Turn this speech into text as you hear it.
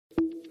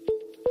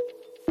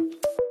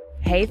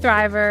Hey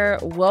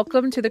Thriver,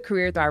 welcome to the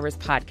Career Thrivers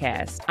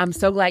podcast. I'm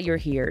so glad you're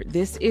here.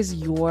 This is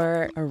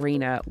your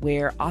arena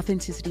where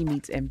authenticity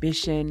meets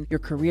ambition, your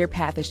career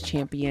path is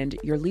championed,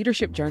 your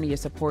leadership journey is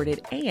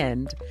supported,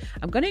 and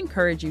I'm going to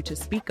encourage you to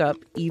speak up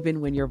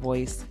even when your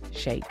voice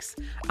shakes.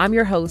 I'm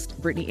your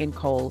host, Brittany N.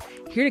 Cole,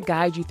 here to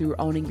guide you through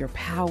owning your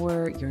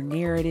power, your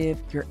narrative,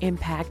 your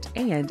impact,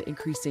 and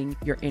increasing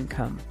your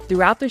income.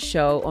 Throughout the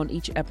show, on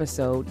each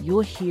episode,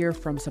 you'll hear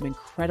from some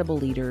incredible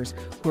leaders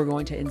who are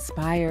going to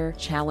inspire,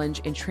 challenge,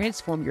 and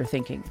transform your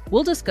thinking.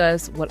 We'll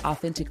discuss what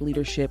authentic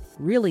leadership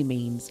really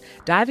means,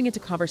 diving into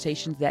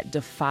conversations that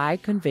defy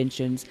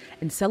conventions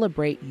and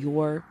celebrate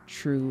your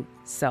true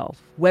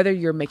self. Whether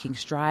you're making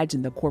strides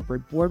in the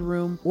corporate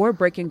boardroom or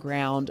breaking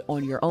ground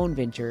on your own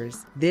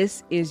ventures,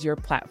 this is your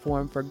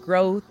platform for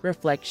growth,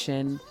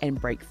 reflection, and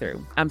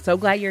breakthrough. I'm so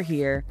glad you're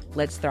here.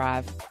 Let's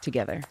thrive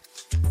together.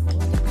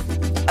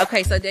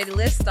 Okay, so Daddy,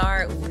 let's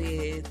start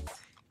with...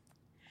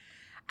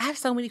 I have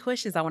so many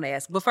questions I want to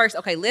ask. But first,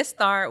 okay, let's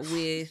start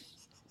with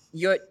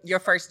your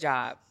first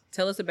job.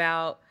 Tell us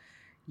about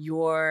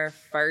your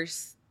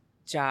first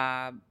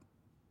job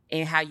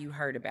and how you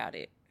heard about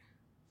it,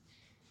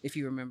 if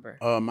you remember.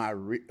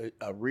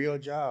 A real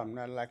job,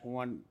 not like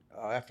one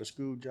after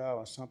school job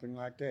or something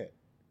like that.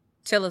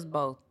 Tell us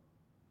both.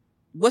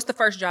 What's the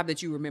first job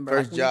that you remember?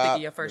 First when job, you think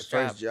of your first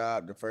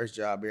job? The first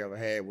job I ever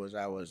had was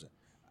I was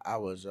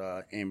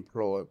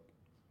employed,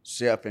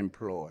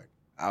 self-employed.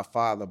 Our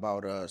father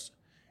bought us.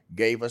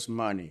 Gave us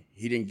money.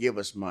 He didn't give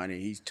us money.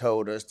 He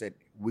told us that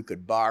we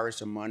could borrow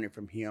some money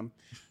from him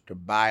to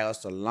buy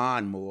us a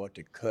lawnmower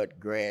to cut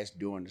grass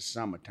during the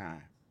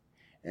summertime.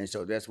 And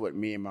so that's what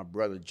me and my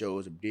brother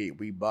Joseph did.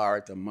 We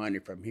borrowed the money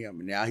from him.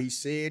 And now he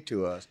said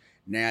to us,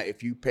 now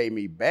if you pay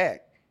me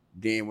back,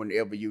 then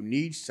whenever you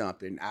need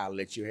something, I'll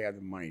let you have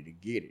the money to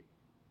get it.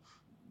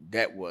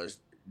 That was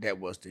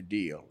the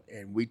deal.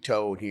 And we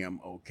told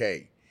him,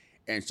 okay.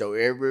 And so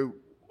every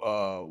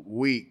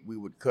week we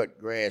would cut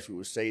grass, we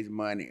would save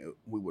money,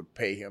 we would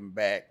pay him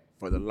back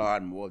for the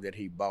lawnmower that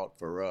he bought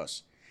for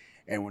us.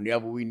 And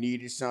whenever we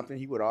needed something,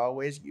 he would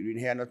always, you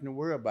didn't have nothing to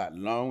worry about, as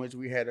long as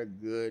we had a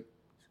good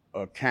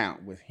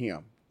account with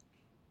him,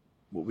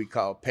 what we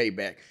call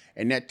payback.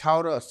 And that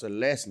taught us a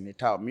lesson. It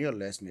taught me a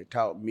lesson. It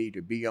taught me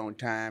to be on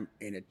time,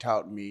 and it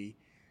taught me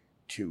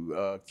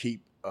to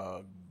keep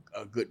a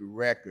good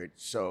record.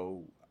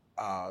 So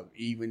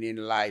even in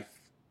life,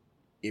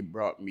 it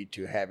brought me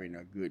to having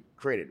a good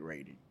credit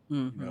rating,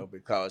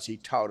 because he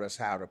taught us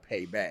how to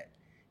pay back.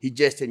 He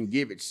just didn't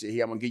give it, say,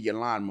 I'm going to give you a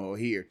lawnmower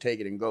here,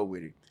 take it and go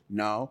with it.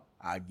 No,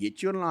 I'll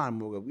get you a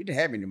lawnmower. We didn't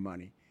have any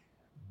money,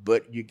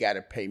 but you got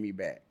to pay me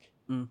back.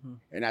 Mm-hmm.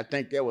 And I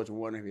think that was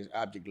one of his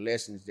object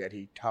lessons that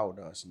he taught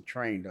us and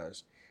trained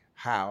us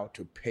how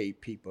to pay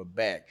people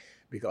back.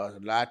 Because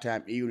a lot of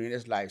times, even in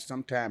this life,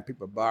 sometimes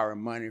people borrow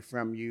money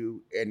from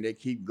you and they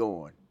keep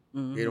going.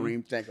 Mm-hmm. They don't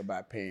even think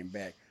about paying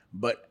back.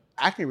 But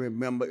I can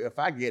remember if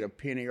I get a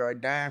penny or a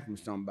dime from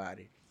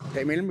somebody,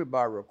 hey man, let me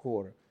borrow a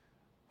quarter.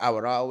 I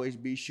would always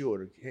be sure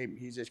to, hey,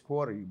 here's this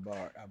quarter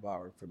I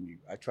borrowed from you.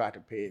 I try to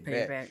pay it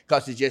back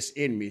because it's just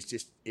in me.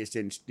 It's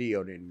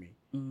instilled in me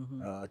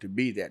to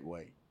be that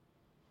way.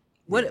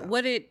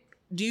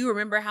 Do you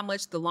remember how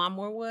much the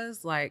lawnmower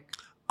was? Like,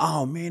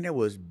 oh man, that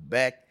was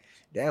back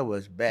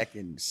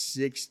in the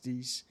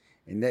 60s.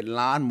 And that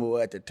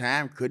lawnmower at the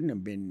time couldn't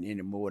have been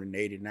any more than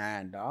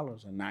 $89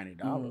 or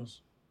 $90.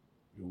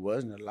 It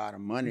wasn't a lot of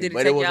money,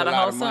 but it was a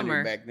lot of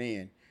money back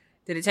then.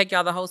 Did it take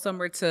y'all the whole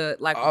summer to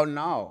like? Oh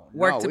no,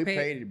 we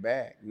paid it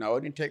back. No,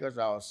 it didn't take us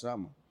all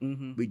summer.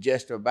 Mm-hmm. We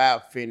just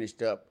about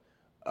finished up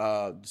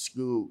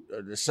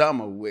the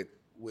summer with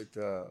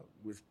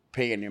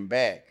paying them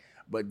back.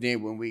 But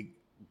then when we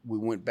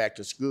went back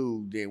to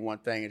school, then one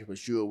thing is for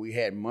sure, we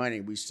had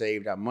money. We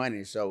saved our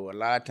money, so a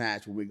lot of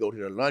times when we go to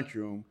the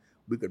lunchroom,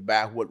 we could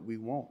buy what we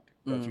want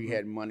because we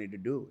had money to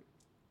do it.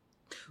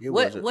 It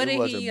was a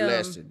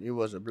blessing. It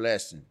was a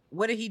blessing.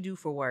 What did he do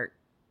for work?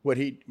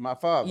 My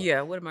father?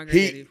 Yeah, what did my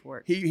granddaddy do for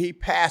work? He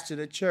pastored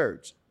a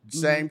church, the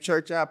same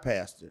church I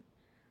pastored.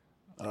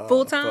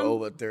 Full time? For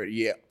over 30,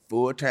 yeah,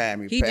 full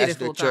time. He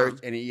pastored a church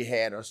and he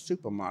had a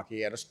supermarket.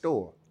 He had a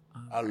store,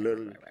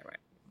 little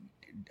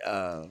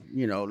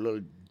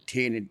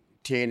 10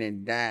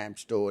 and dime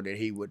store that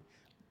he would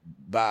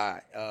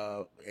buy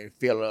and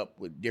fill up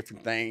with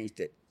different things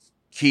that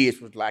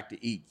kids would like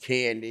to eat,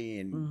 candy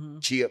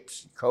and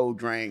chips, cold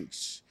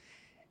drinks,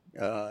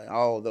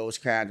 all those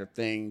kinds of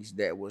things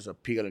that was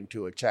appealing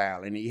to a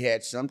child. And he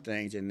had some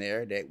things in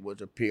there that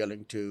was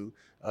appealing to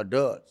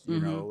adults,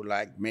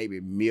 like maybe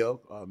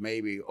milk or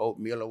maybe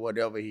oatmeal or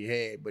whatever he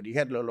had. But he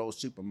had a little old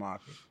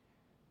supermarket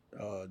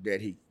that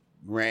he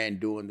ran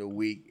during the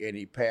week and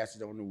he passed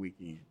it on the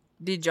weekend.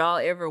 Did y'all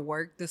ever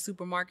work the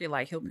supermarket,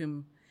 like help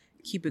him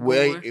keep it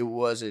going? Well,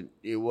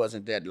 it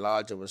wasn't that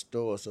large of a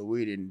store, so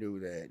we didn't do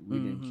that. We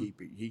didn't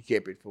keep it. He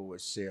kept it for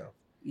himself.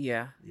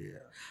 Yeah. Yeah.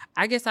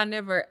 I guess I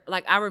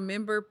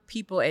remember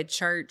people at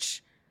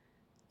church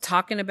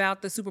talking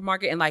about the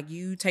supermarket and like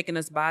you taking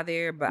us by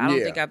there, but I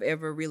don't think I've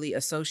ever really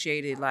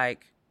associated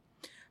like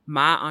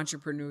my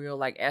entrepreneurial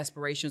like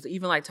aspirations,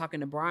 even like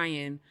talking to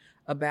Brian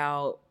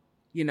about,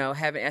 you know,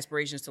 having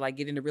aspirations to like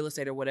get into real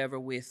estate or whatever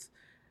with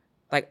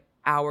like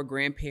our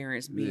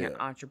grandparents being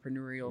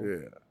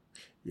entrepreneurial.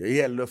 Yeah, he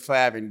had a little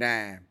 5 and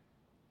dime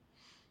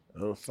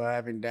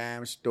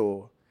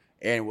store.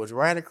 And it was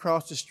right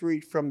across the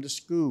street from the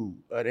school,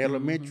 the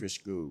elementary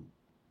school.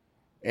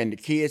 And the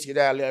kids get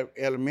out of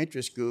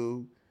elementary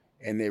school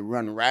and they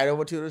run right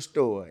over to the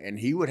store. And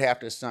he would have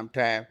to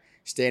sometime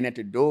stand at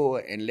the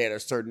door and let a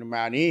certain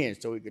amount in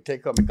so he could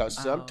take up, because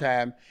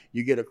sometimes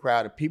you get a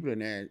crowd of people in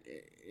there.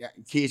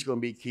 Kids gonna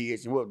be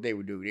kids, and what they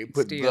would do, they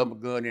put rubber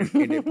gun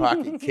in their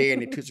pocket, carrying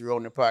the Tootsie Roll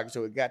in their pocket.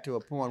 So it got to a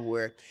point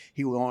where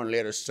he would only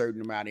let a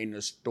certain amount in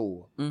the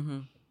store.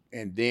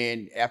 And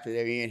then after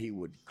they're in, he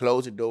would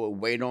close the door,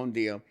 wait on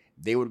them.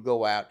 They would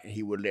go out, and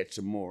he would let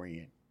some more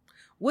in.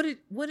 What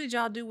did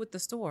y'all do with the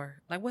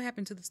store? Like, what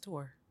happened to the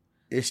store?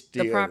 It's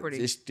still the property.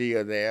 It's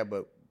still there,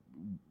 but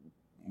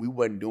we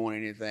wasn't doing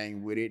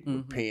anything with it.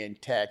 We're paying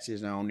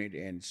taxes on it,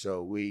 and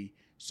so we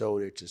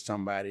sold it to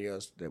somebody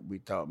else that we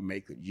thought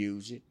could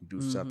use it,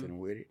 do something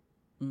with it.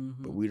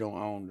 But we don't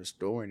own the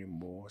store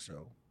anymore.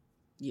 So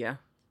yeah.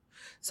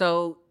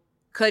 So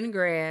cutting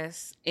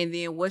grass, and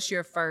then what's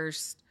your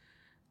first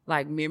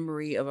like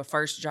memory of a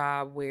first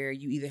job where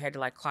you either had to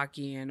like clock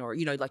in or,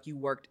 you know, like you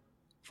worked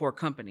for a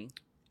company?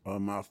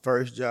 My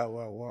first job,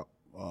 I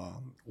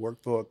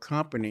worked for a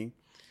company.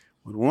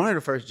 One of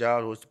the first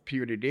jobs was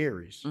Purity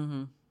Dairies.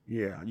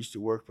 Yeah, I used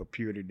to work for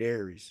Purity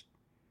Dairies.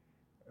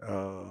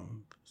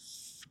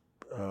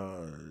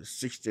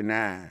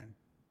 69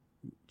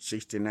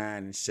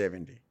 and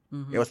 70.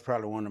 It was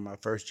probably one of my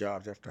first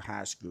jobs after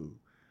high school,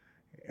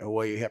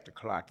 where you have to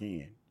clock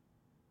in.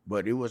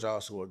 But it was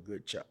also a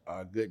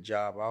good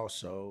job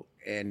also.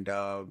 And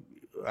I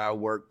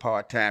worked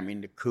part-time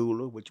in the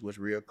cooler, which was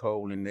real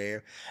cold in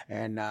there.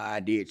 And I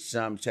did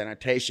some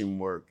sanitation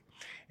work.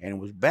 And it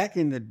was back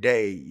in the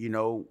day, you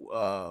know,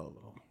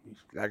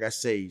 like I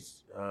say,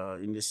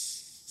 in the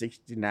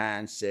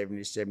 69,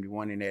 70,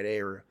 71, in that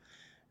era,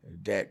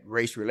 that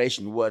race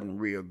relation wasn't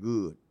real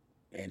good.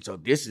 And so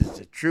this is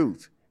the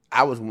truth.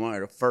 I was one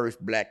of the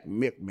first black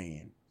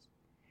milkmen.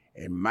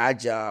 And my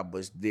job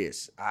was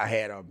this. I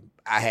had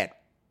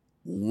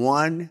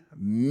one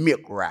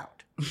milk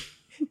route.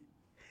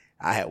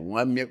 I had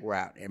one milk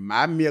route. And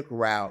my milk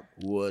route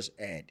was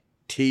at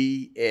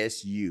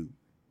TSU,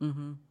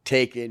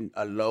 taking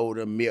a load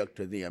of milk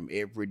to them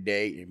every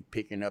day and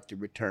picking up the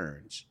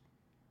returns.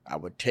 I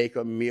would take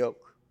a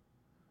milk,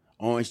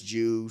 orange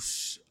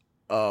juice,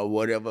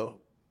 whatever,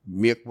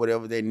 milk,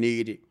 whatever they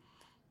needed.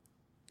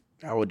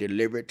 I would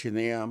deliver it to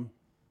them,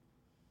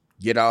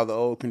 get all the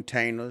old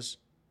containers,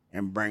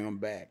 and bring them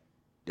back.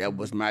 That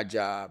was my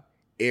job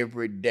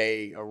every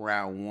day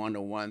around 1 to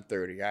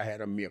 1:30. I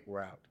had a milk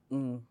route.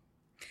 And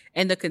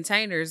the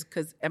containers,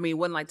 because, I mean, it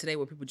wasn't like today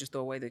where people just throw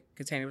away the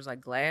containers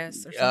like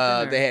glass or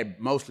something? They had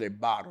mostly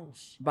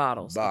bottles.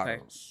 Bottles.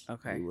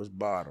 Okay. It was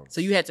bottles. So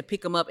you had to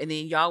pick them up, and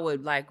then y'all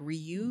would like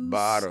reuse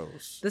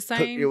bottles. The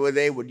same?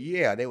 They would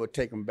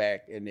take them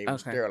back and they would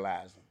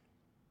sterilize them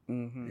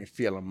and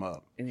fill them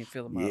up.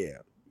 Yeah,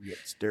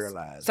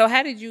 sterilize. So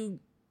how did you,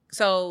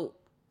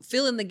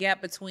 fill in the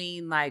gap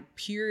between like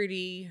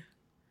Purity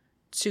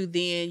to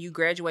then you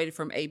graduated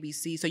from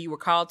ABC. So you were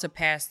called to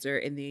pastor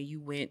and then you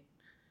went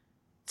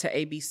to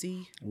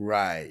ABC?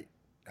 Right.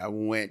 I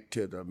went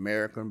to the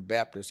American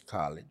Baptist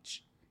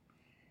College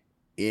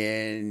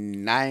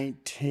in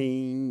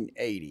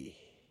 1980.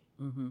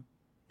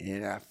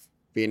 And I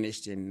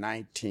finished in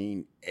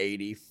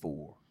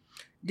 1984.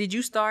 Did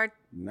you start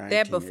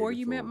that before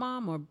you met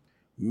Mom? Or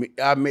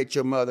I met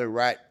your mother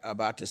right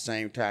about the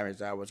same time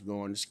as I was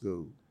going to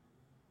school.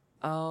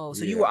 Oh,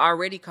 so you were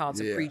already called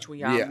to preach when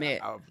y'all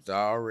met. I was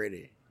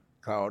already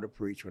called to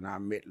preach when I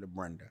met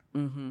LaBrenda.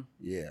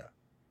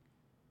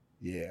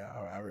 Yeah,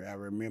 I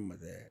remember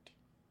that.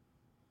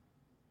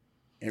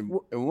 And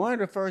one of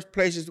the first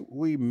places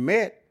we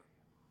met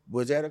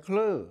was at a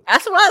club.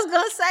 That's what I was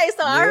gonna say.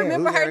 So I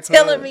remember her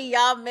telling me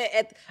y'all met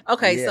at.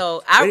 Okay,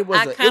 so it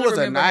was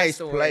a nice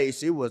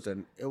place. It was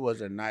a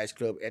nice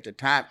club at the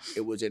time.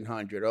 It was in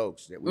 100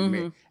 Oaks that we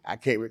met. I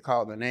can't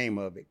recall the name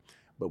of it,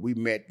 but we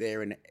met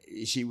there, and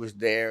she was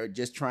there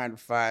just trying to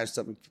find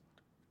something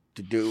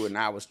to do, and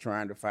I was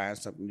trying to find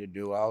something to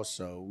do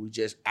also. We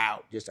just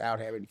out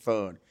having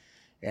fun.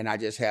 And I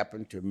just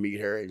happened to meet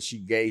her, and she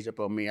gazed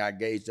up on me. I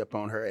gazed up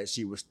on her as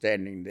she was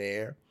standing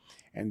there.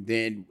 And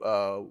then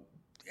I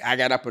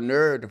got up a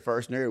nerd. The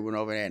first nerd went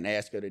over there and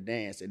asked her to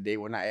dance. And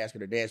then when I asked her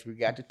to dance, we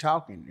got to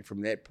talking. And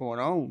from that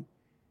point on,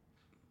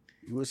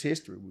 it was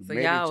history. So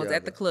y'all was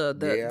at the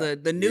club.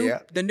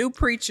 The new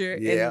preacher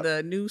and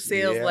the new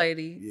sales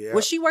lady. Yeah.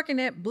 Was she working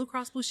at Blue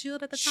Cross Blue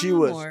Shield at the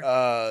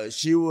time?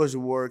 She was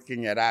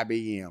working at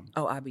IBM.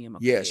 Oh, IBM.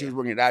 Okay, yeah, she was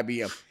working at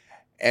IBM.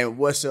 And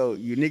what's so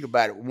unique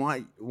about it,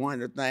 one of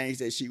the things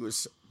that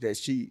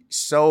she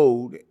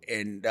sold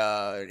and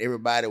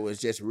everybody was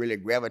just really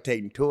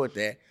gravitating toward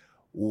that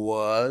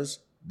was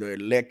the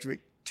electric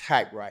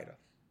typewriter.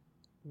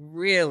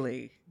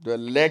 Really? The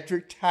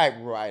electric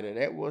typewriter.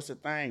 That was the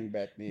thing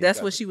back then.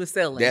 That's what she was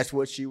selling. That's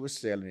what she was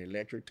selling,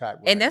 electric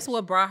typewriter. And that's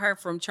what brought her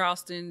from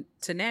Charleston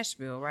to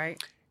Nashville,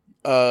 right?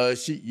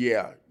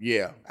 IBM.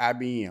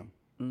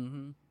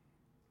 Mm-hmm.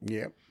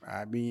 Yep,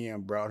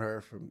 IBM brought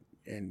her from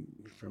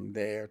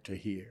there to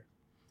here.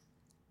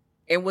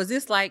 And was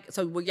this like,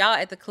 so were y'all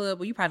at the club?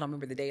 Well, you probably don't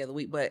remember the day of the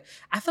week, but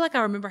I feel like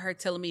I remember her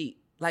telling me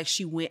like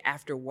she went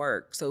after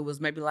work. So it was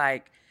maybe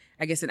like,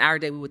 I guess in our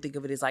day we would think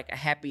of it as like a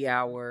happy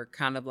hour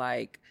kind of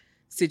like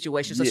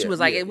situation. So she was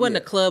like, it wasn't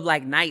a club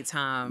like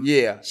nighttime.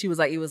 Yeah. She was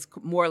like, it was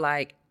more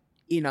like,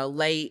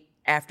 late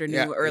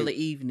afternoon, early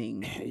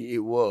evening.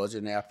 It was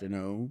in the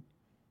afternoon.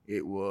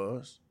 It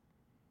was.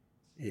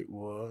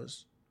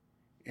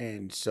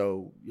 And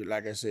so,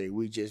 like I said,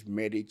 we just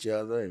met each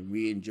other and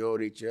we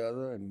enjoyed each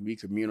other and we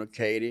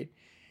communicated.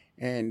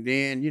 And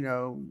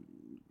then,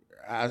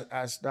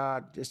 I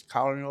started just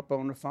calling her up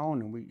on the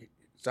phone and we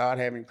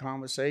started having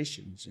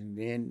conversations. And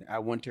then I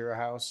went to her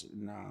house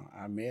and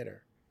I met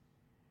her.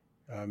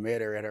 I met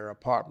her at her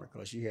apartment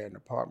because she had an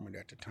apartment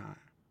at the time.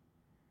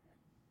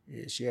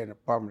 Yeah, she had an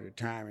apartment at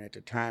the time, and at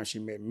the time she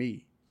met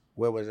me.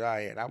 Where was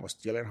I at? I was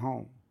still at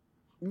home.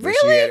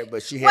 Really?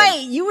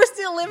 Wait, you were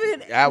still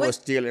living? I was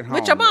still at home.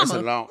 With your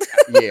mama?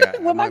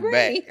 With my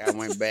granny? I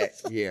went back.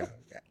 Yeah,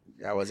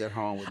 I was at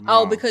home with Mom.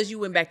 Oh, because you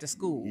went back to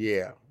school.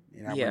 Yeah,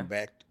 and I went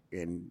back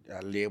and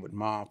I lived with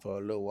Mom for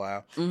a little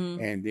while,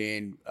 and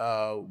then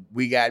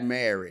we got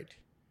married.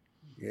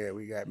 Yeah,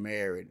 we got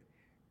married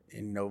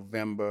in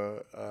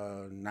November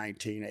 29th,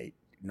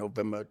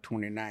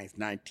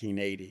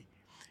 1980.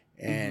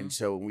 And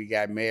so when we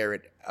got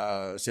married,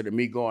 instead of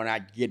me going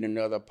out getting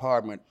another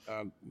apartment,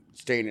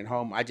 staying at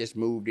home, I just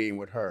moved in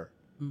with her.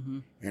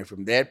 And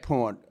from that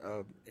point,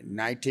 in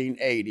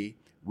 1980,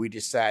 we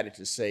decided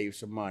to save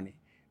some money.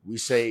 We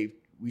saved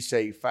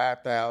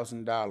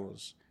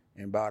 $5,000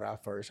 and bought our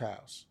first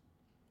house.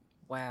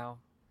 Wow.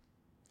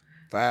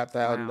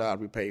 $5,000. Wow.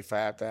 We paid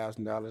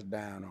 $5,000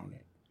 down on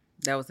it.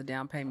 That was a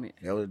down payment.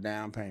 That was a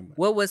down payment.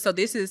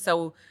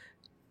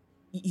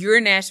 You're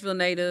a Nashville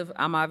native.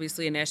 I'm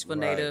obviously a Nashville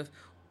native.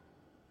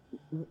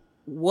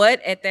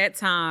 What at that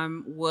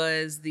time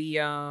was the,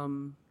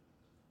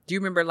 do you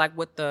remember like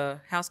what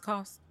the house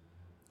cost?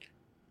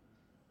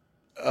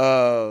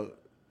 That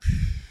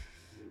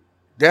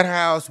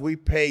house, we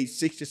paid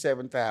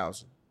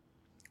 $67,000.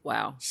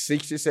 Wow.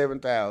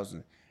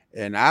 $67,000.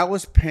 And I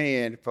was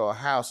paying for a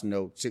house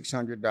note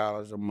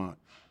 $600 a month.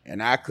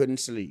 And I couldn't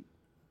sleep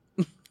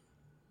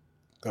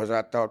because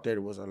I thought that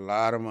it was a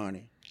lot of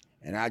money.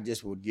 And I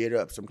just would get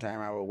up.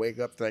 Sometimes I would wake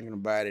up thinking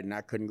about it, and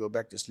I couldn't go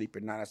back to sleep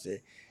at night. I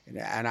said,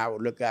 and I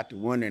would look out the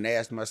window and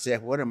ask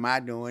myself, what am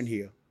I doing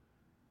here?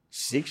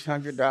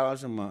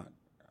 $600 a month.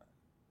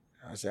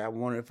 I said, I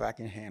wonder if I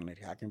can handle it.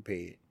 I can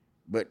pay it.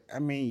 But, I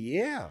mean,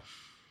 yeah,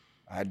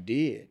 I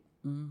did.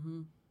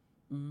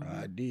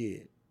 I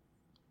did.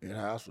 That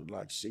house was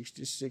like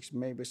 $66,000,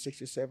 maybe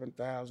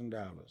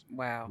 $67,000.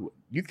 Wow.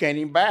 You can't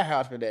even buy a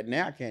house for that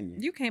now, can you?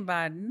 You can't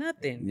buy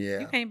nothing. Yeah.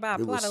 You can't buy a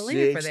plot of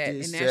land for that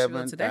in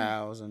Nashville today.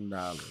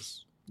 $67,000.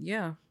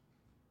 Yeah.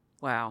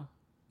 Wow.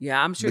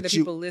 Yeah, I'm sure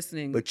people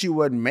listening. But you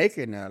wasn't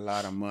making a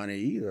lot of money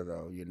either,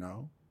 though,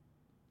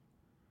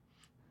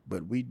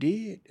 But we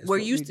did. Were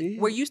you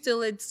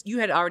still you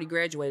had already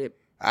graduated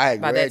I had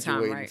by graduated that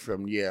time, right?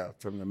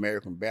 from the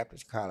American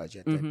Baptist College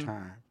at that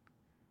time.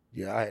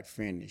 Yeah, I had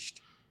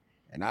finished.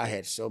 And I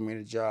had so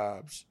many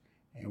jobs.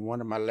 And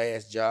one of my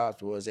last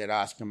jobs was at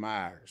Oscar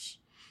Mayer's.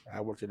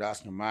 I worked at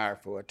Oscar Mayer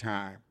for a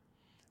time,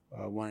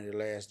 one of the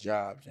last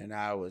jobs. And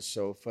I was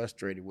so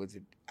frustrated with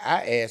it.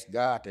 I asked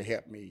God to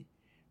help me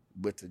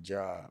with the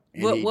job.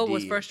 And what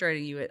was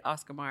frustrating you at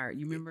Oscar Mayer?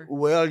 You remember?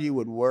 Well, you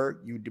would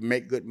work, you'd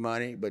make good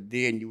money, but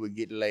then you would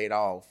get laid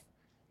off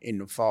in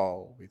the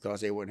fall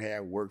because they wouldn't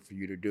have work for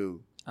you to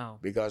do. Oh.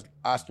 Because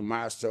Oscar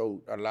Mayer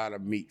sold a lot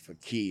of meat for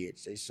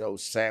kids. They sold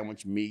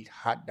sandwich meat,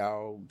 hot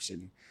dogs,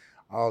 and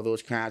all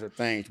those kinds of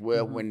things.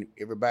 Well, when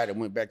everybody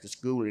went back to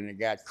school and it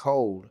got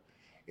cold,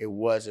 it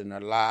wasn't a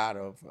lot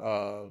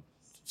of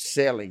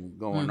selling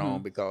going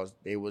on because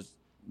they was,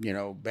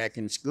 back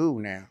in school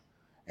now.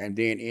 And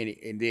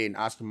then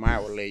Oscar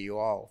Mayer would lay you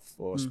off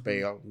for a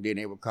spell, and then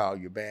they would call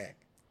you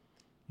back,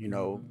 in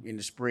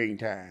the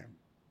springtime.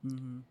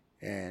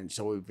 And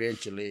so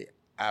eventually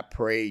I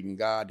prayed and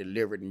God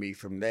delivered me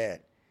from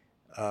that,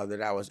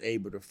 that I was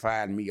able to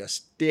find me a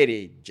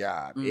steady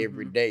job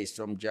every day,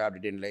 some job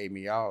that didn't lay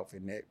me off.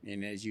 And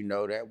as you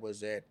know, that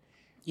was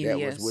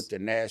was with the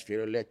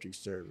Nashville Electric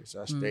Service.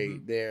 I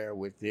stayed there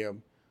with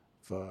them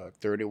for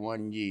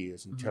 31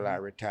 years until I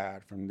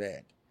retired from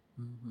that.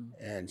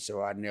 And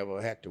so I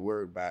never had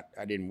to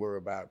I didn't worry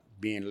about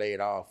being laid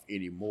off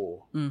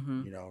anymore,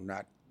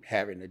 not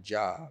having a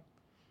job.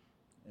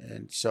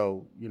 And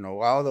so,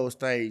 all those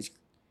things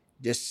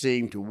just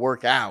seemed to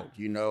work out,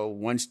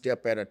 one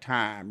step at a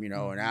time,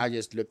 and I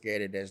just look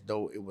at it as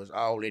though it was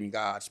all in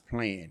God's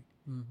plan,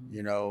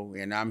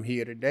 and I'm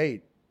here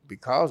today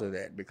because of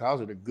that, because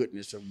of the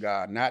goodness of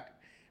God, not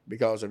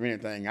because of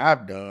anything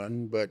I've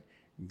done, but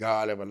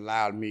God have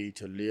allowed me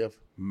to live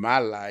my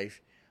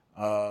life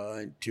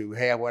to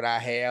have what I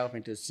have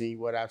and to see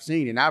what I've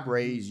seen. And I've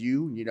raised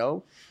you, you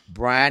know,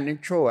 Brian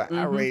and Troy.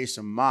 I raised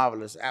some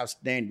marvelous,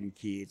 outstanding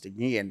kids.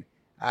 Again,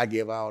 I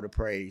give all the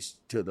praise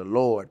to the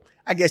Lord.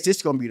 I guess this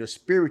is going to be the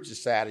spiritual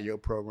side of your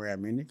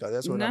program, isn't it? Because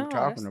that's what I'm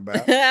talking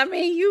about. I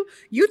mean,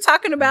 you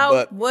talking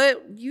about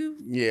what you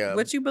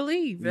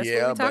believe. That's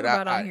what we talk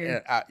about on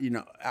here.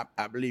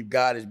 I believe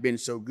God has been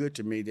so good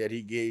to me that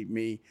he gave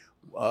me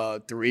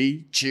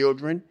 3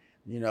 children,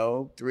 you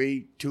know,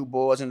 2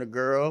 boys and a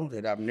girl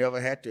that I've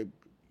never had to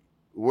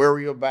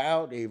worry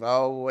about. They've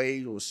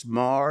always was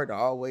smart,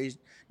 always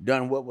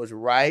done what was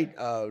right.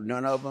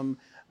 None of them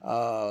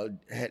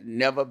had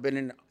never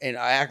been an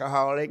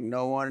alcoholic.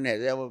 No one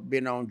has ever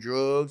been on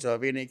drugs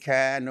of any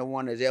kind. No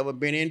one has ever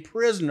been in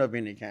prison of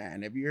any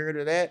kind. Have you heard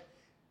of that?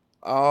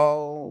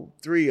 All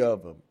 3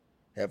 of them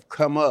have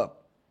come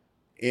up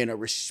in a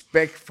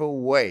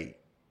respectful way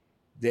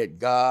that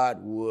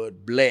God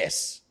would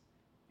bless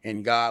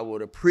and God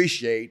would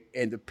appreciate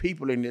and the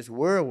people in this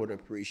world would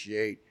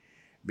appreciate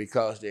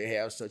because they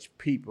have such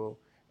people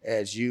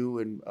as you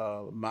and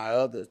my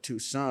other 2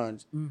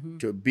 sons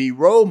to be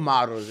role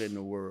models in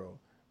the world.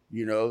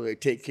 You know, they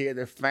take care of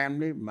their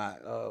family. My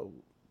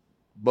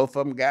both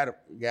of them got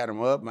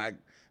them up. My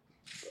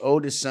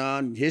oldest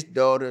son, his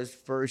daughter's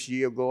first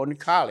year going to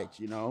college,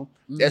 you know.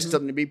 That's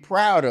something to be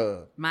proud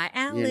of. My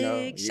Alex. You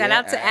know? Shout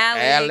out to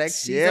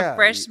Alex. She's a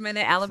freshman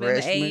at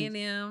Alabama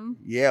A&M.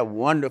 Yeah,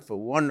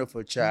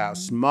 wonderful child.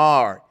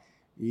 Smart,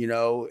 you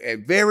know,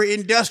 and very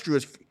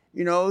industrious.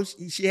 You know,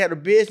 she had a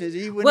business.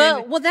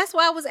 Well, that's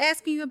why I was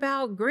asking you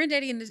about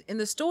Granddaddy in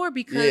the store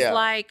because,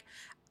 like,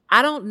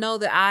 I don't know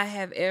that I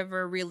have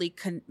ever really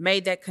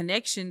made that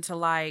connection to,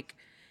 like,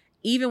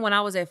 even when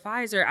I was at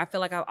Pfizer, I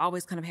feel like I've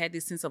always kind of had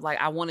this sense of, like,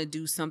 I want to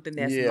do something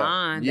that's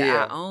mine,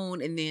 that I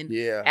own. And then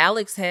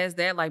Alex has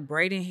that, like,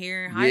 braiding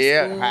hair in high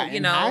school, you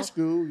know. High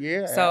school,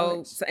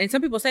 So, and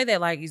some people say that,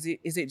 like, is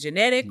it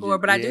genetic?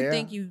 But I do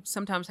think you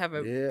sometimes have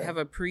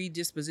a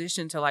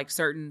predisposition to, like,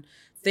 certain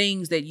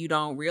things that you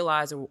don't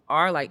realize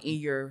are like in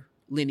your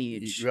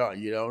lineage.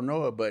 You don't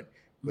know it, but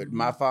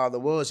my father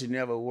he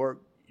never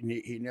worked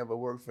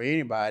for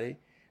anybody,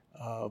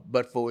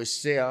 but for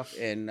himself.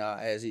 And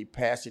as he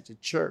passed it to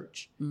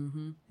church,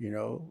 you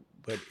know,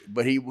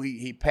 but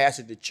he passed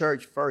it to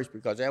church first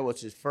because that was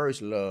his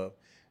first love,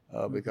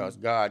 because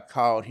God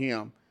called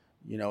him,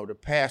 you know, to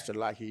pastor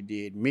like he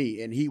did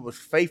me, and he was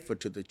faithful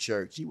to the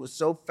church. He was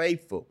so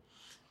faithful.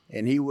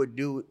 And he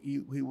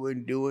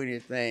wouldn't do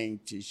anything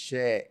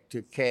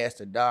to cast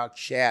a dark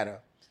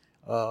shadow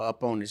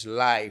upon his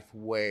life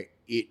where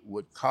it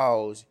would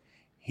cause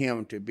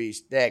him to be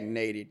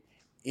stagnated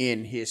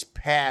in his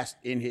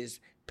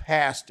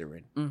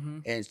pastoring.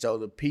 And so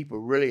the people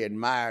really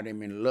admired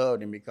him and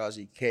loved him because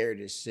he carried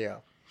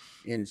himself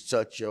in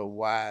such a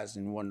wise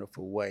and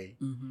wonderful way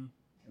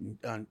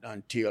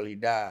until he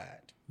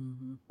died.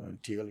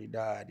 Until he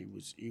died,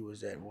 he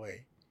was that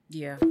way.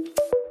 Yeah.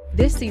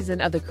 This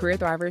season of the Career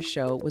Thrivers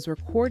show was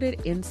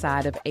recorded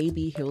inside of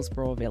AB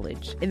Hillsboro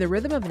Village. In the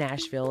rhythm of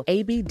Nashville,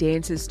 AB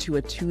dances to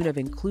a tune of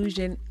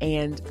inclusion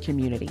and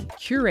community.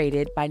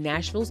 Curated by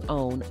Nashville's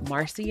own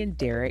Marcy and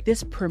Derek,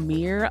 this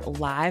premier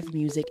live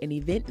music and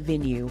event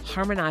venue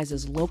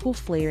harmonizes local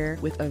flair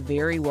with a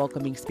very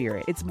welcoming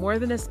spirit. It's more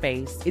than a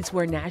space. It's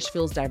where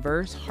Nashville's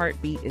diverse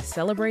heartbeat is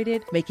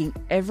celebrated, making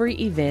every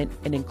event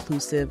an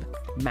inclusive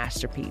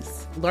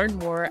masterpiece. Learn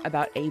more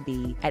about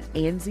AB at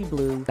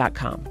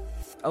anzieblue.com.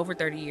 Over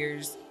 30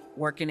 years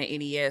working at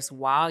NES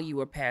while you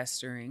were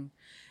pastoring.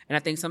 And I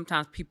think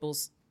sometimes people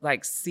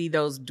like see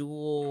those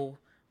dual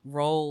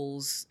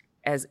roles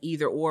as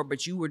either or,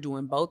 but you were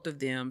doing both of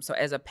them. So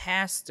as a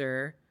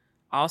pastor,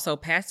 also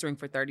pastoring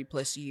for 30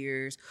 plus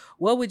years,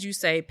 what would you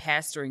say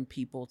pastoring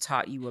people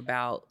taught you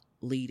about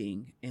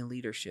leading and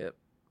leadership?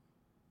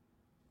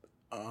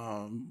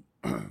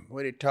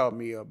 What it taught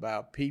me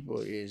about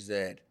people is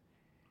that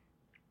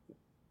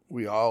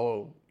we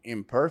all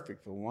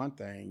imperfect, for one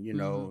thing. You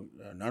know,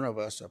 none of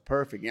us are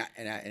perfect,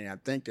 and I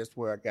think that's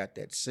where I got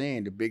that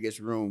saying: the biggest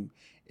room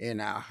in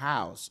our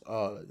house,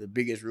 the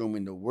biggest room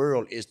in the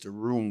world, is the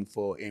room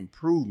for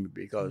improvement,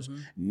 because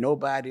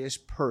nobody is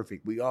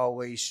perfect. We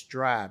always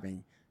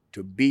striving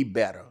to be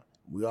better.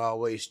 We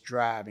always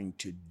striving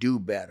to do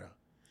better.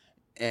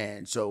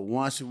 And so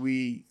once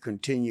we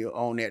continue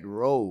on that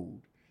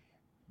road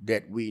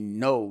that we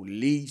know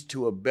leads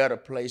to a better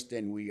place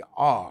than we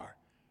are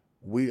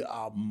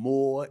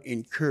more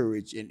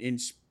encouraged and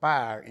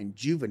inspired and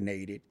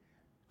rejuvenated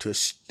to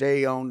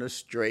stay on the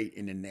straight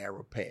and the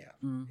narrow path.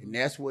 And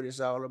that's what it's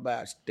all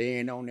about,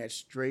 staying on that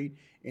straight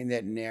and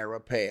that narrow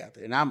path.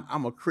 And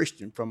I'm a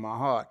Christian from my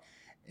heart.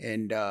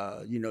 And,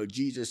 you know,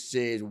 Jesus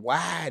says,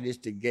 wide is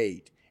the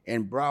gate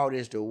and broad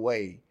is the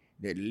way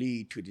that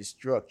lead to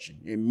destruction.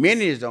 And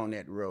many is on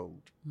that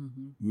road.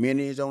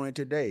 Many is on it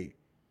today,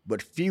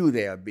 but few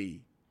there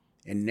be.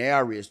 And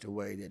narrow is the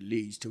way that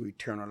leads to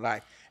eternal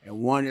life.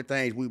 And one of the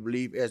things we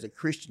believe as a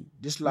Christian,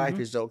 this life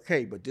is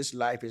okay, but this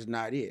life is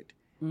not it.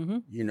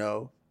 You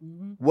know,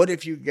 what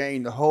if you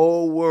gain the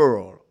whole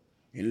world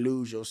and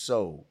lose your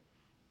soul?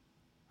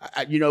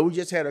 We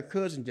just had a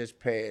cousin just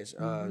pass,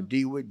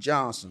 DeWitt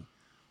Johnson.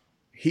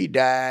 He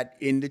died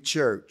in the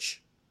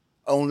church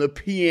on the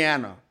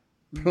piano,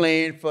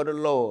 playing for the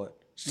Lord,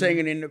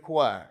 singing in the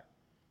choir.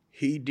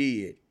 He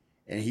did,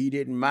 and he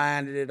didn't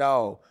mind it at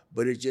all.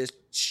 But it just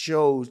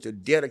shows the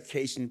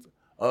dedication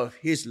of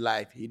his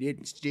life. He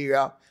didn't steer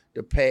out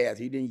the path.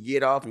 He didn't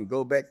get off and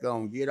go back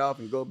on, get off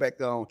and go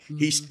back on.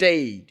 He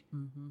stayed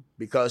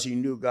because he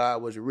knew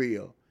God was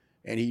real.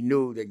 And he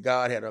knew that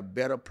God had a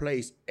better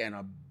place and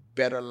a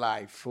better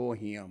life for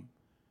him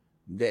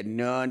that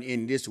none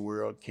in this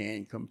world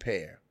can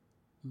compare.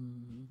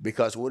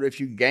 Because what if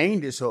you gain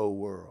this whole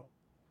world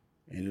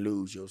and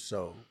lose your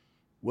soul?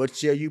 What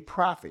shall you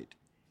profit?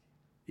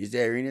 Is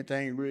there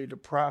anything really to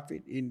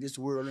profit in this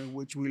world in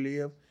which we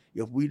live?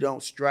 If we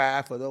don't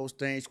strive for those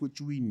things which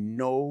we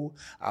know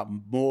are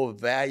more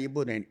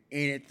valuable than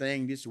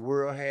anything this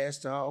world has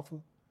to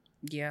offer.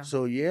 Yeah.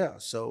 So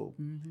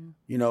and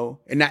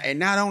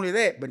not only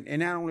that,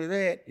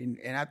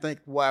 and I think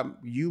why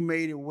you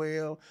made it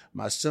well,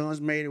 my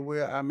sons made it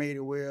well, I made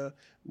it well.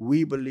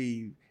 We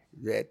believe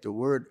that the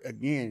word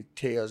again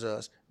tells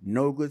us,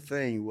 no good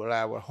thing will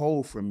I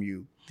withhold from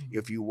you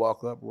if you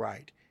walk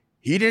upright.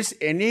 He didn't,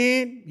 and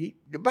then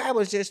the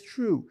Bible is just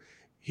true.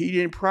 He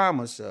didn't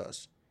promise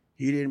us.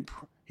 He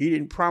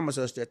didn't promise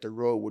us that the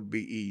road would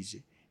be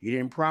easy. He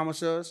didn't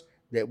promise us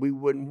that we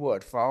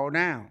wouldn't fall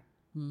down.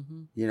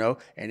 And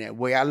that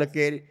way I look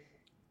at it,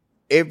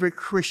 every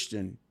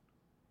Christian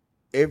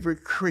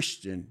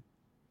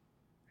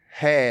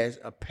has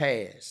a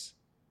past,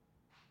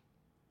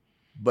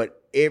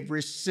 but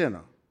every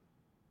sinner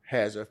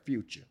has a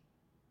future.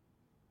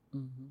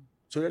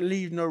 So that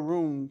leaves no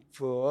room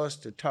for us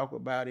to talk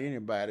about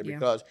anybody,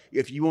 because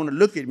if you want to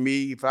look at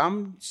me, if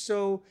I'm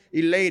so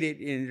elated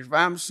and if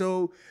I'm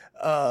so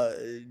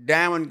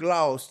diamond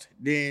glossed,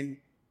 then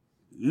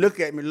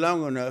look at me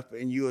long enough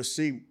and you'll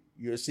see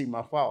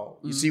my fall.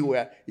 You see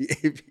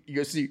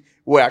you'll see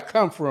where I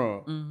come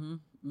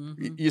from.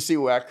 You see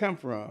where I come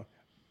from.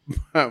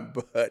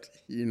 But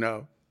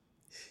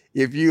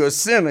if you're a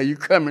sinner, you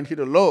coming to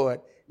the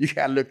Lord, you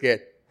gotta look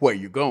at where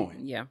you're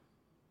going. Yeah.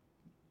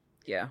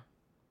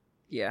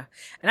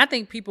 And I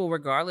think people,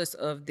 regardless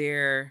of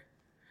their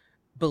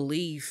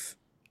belief,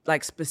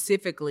 like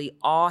specifically,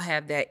 all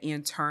have that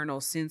internal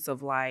sense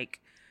of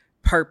like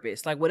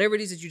purpose. Like whatever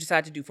it is that you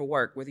decide to do for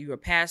work, whether you're a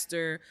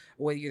pastor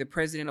or whether you're the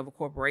president of a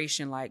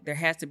corporation, like there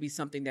has to be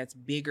something that's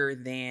bigger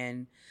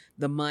than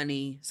the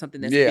money, something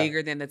that's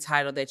bigger than the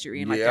title that you're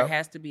in. Like there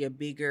has to be a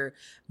bigger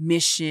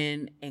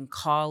mission and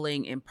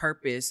calling and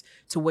purpose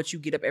to what you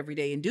get up every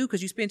day and do,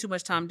 because you spend too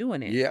much time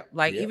doing it.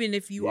 Even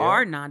if you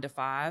are 9 to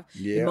 5,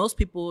 and most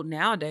people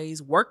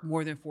nowadays work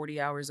more than 40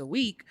 hours a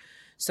week.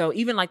 So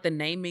even like the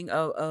naming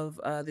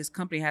of this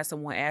company, had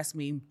someone ask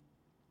me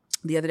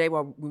the other day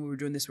when we were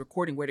doing this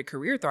recording, where did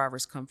Career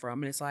Thrivers come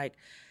from? And it's like,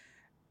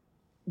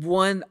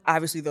 one,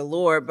 obviously the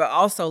Lord, but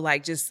also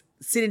like just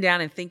sitting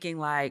down and thinking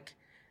like,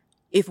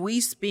 if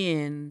we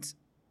spend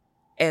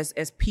as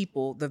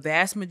people the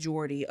vast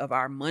majority of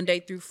our Monday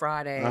through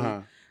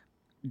Friday,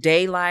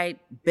 daylight,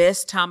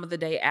 best time of the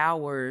day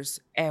hours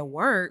at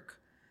work,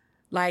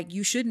 like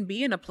you shouldn't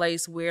be in a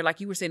place where,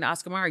 like you were saying to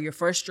Oscar Mayer, you're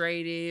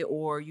frustrated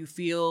or you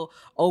feel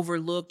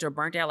overlooked or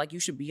burnt out. Like you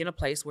should be in a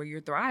place where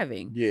you're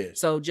thriving.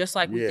 So just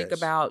like we think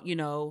about,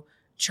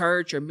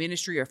 church or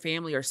ministry or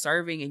family or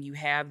serving, and you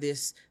have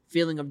this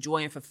feeling of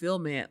joy and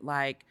fulfillment,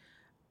 like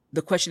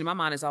the question in my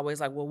mind is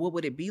always like, well, what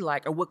would it be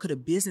like, or what could a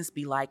business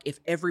be like if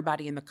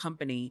everybody in the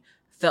company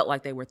felt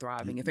like they were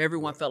thriving, if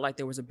everyone felt like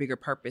there was a bigger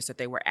purpose that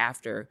they were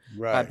after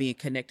by being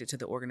connected to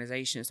the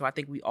organization? So I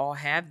think we all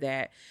have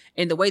that.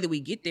 And the way that we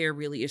get there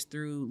really is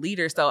through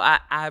leaders. So I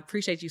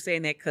appreciate you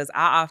saying that, because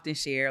I often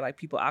share, like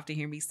people often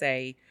hear me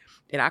say,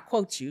 and I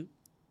quote you,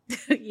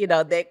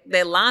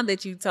 that line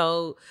that you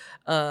told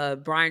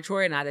Brian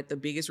Troy and I, that the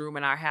biggest room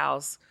in our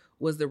house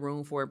was the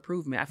room for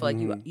improvement. I feel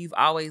like you've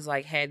always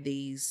like had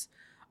these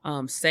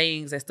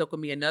sayings that stuck with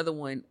me. Another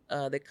one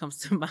that comes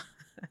to mind.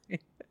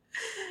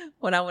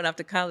 When I went off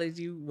to college,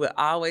 you would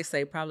always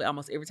say, probably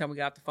almost every time we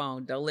got off the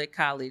phone, don't let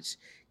college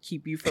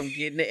keep you from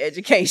getting the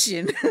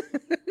education.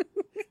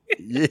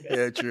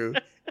 True.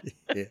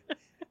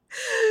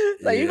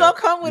 So you're going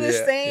to come with a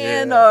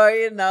stand or,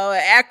 an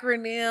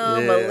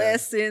acronym, a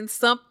lesson,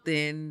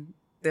 something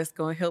that's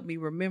going to help me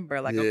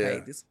remember, like,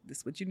 okay, this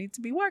is what you need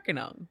to be working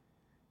on.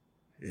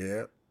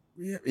 And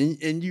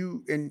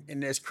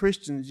as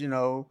Christians,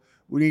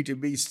 we need to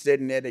be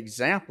setting that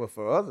example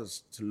for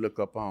others to look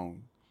up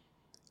on.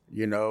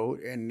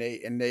 And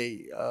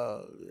they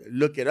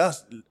look at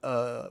us,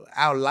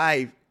 our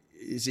life.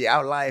 You see,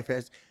 our life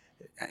has,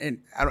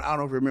 and I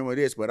don't remember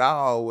this, but I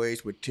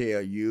always would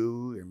tell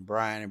you and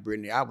Brian and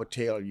Brittany, I would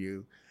tell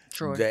you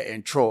Troy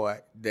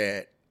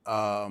that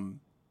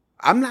I'm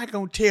not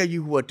going to tell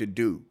you what to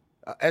do.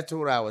 That's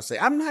what I would say.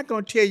 I'm not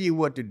going to tell you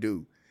what to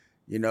do.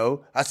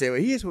 I say, well,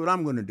 here's what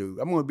I'm going to do.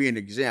 I'm going to be an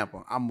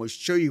example. I'm going to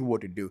show you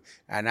what to do.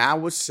 And I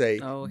would say,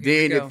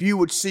 then if you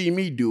would see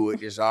me do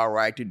it, it's all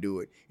right to do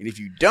it. And if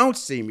you don't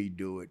see me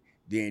do it,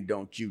 then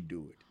don't you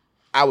do it.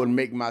 I would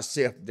make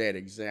myself that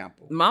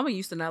example. Mama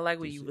used to not like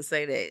when you would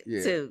say that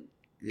too.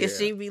 Yeah. And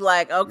she'd be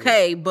like,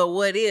 okay, but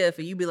what if?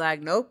 And you'd be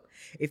like, nope.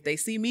 If they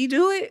see me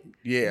do it,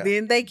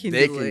 then they can do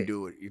it. They can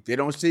do it. If they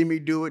don't see me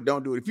do it,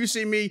 don't do it. If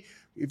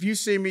you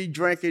see me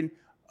drinking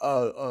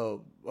a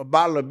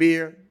bottle of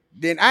beer,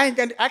 then I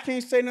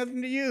can't say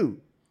nothing to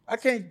you. I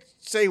can't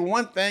say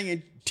one thing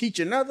and teach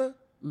another.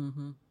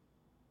 Mm-hmm.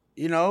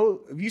 You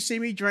know, if you see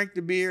me drink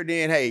the beer,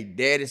 then hey,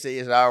 Daddy say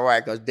it's all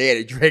right because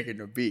Daddy drinking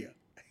the beer.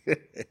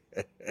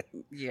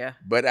 Yeah.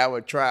 But I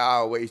would try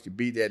always to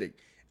be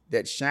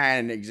that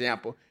shining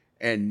example.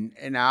 And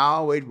I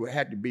always would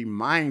have to be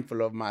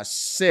mindful of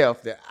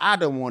myself, that I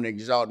don't want to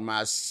exalt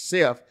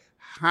myself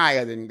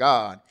higher than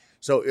God.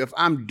 So if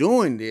I'm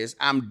doing this,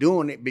 I'm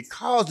doing it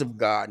because of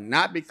God,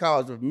 not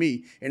because of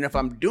me. And if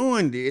I'm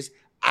doing this,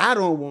 I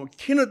don't want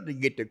Kenneth to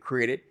get the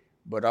credit,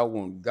 but I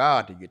want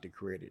God to get the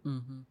credit.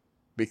 Mm-hmm.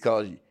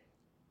 Because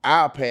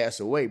I'll pass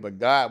away, but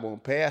God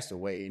won't pass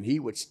away. And he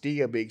would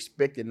still be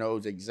expecting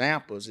those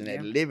examples and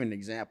that living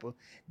example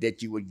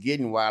that you were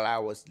getting while I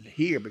was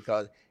here,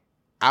 because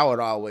I would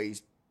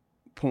always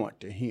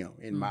point to him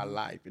in my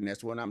life. And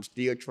that's what I'm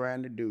still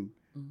trying to do.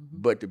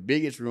 Mm-hmm. But the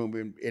biggest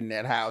room in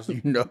that house,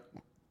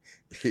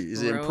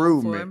 is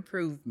improvement. For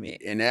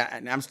improvement. And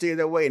I'm still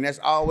that way. And that's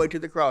all the way to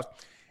the cross.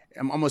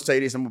 I'm going to say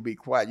this, I'm going to be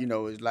quiet. You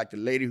know, it's like the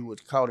lady who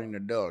was caught in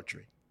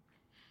adultery.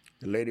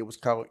 The lady was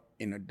caught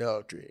in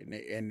adultery,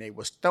 and they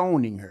were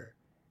stoning her.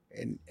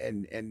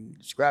 And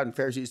scribes and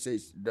Pharisees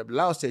says, the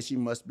law says she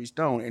must be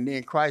stoned. And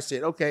then Christ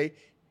said, okay,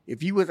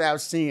 if you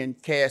without sin,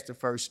 cast the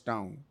first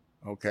stone.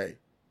 Okay.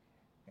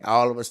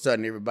 All of a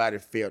sudden, everybody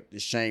felt the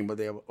shame of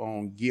their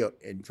own guilt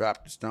and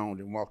dropped the stone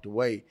and walked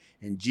away.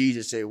 And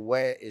Jesus said,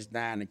 where is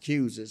thine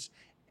accusers?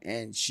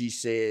 And she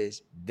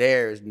says,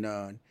 there is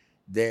none.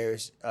 There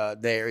is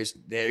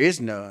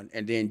none.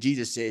 And then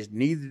Jesus says,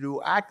 neither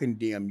do I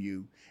condemn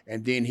you.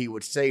 And then he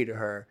would say to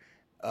her,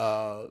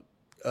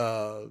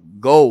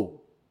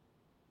 go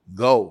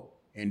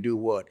and do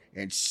what?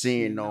 And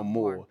sin no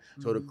more.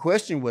 Mm-hmm. So the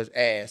question was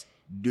asked,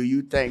 do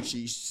you think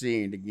she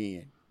sinned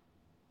again?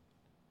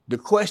 The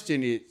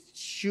question is,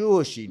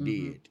 sure she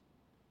did.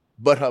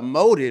 But her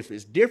motive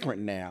is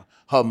different now.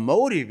 Her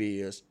motive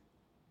is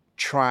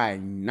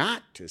trying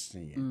not to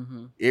sin.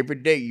 Mm-hmm. Every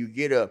day you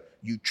get up,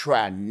 you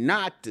try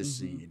not to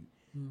sin.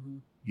 Mm-hmm.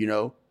 You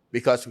know,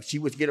 because she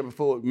was getting up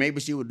before,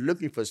 maybe she was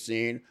looking for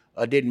sin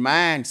or didn't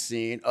mind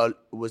sin or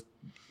was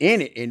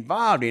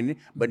involved in it.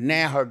 But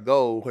now her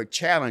goal, her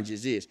challenge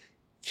is this: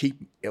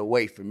 keep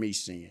away from me,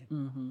 sin.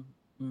 Mm-hmm.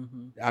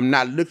 Mm-hmm. I'm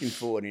not looking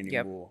for it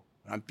anymore.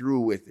 Yep. I'm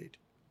through with it.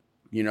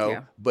 You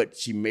know, but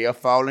she may have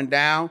fallen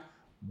down,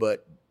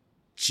 but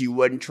she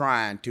wasn't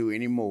trying to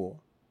anymore.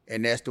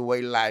 And that's the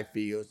way life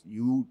is.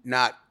 You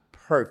not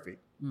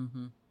perfect,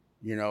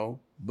 you know,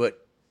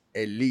 but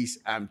at least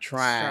I'm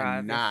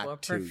trying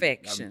not to.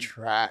 Perfection.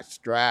 I'm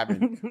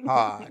striving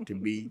hard to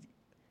be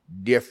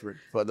different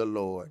for the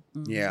Lord.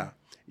 Mm-hmm.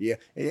 Yeah.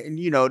 And,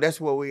 you know, that's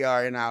where we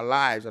are in our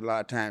lives a lot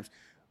of times.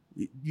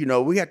 You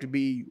know, we have to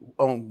be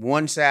on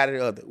one side or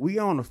the other. We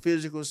on the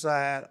physical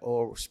side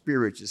or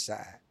spiritual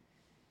side.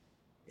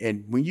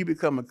 And when you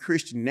become a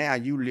Christian now,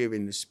 you live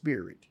in the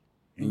Spirit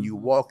and you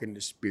walk in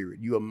the Spirit.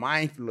 You are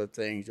mindful of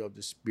things of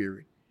the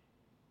Spirit.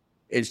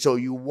 And so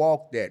you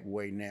walk that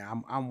way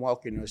now. I'm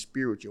walking a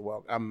spiritual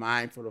walk. I'm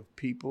mindful of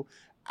people.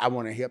 I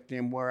want to help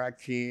them where I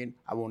can.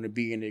 I want to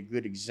be in a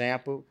good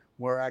example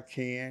where I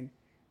can.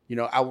 You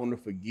know, I want to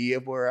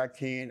forgive where I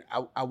can.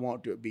 I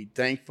want to be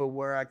thankful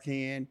where I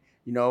can.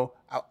 You know,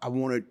 I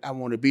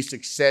want to be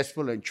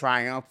successful and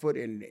triumphant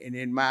and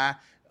in my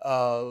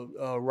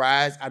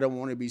rise. I don't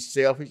want to be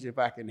selfish. If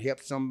I can help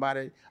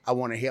somebody, I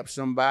want to help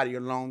somebody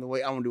along the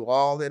way. I want to do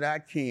all that I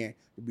can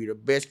to be the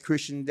best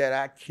Christian that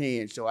I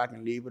can so I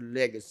can leave a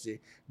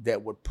legacy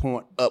that would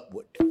point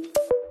upward.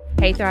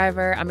 Hey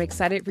Thriver, I'm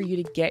excited for you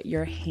to get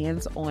your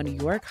hands on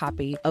your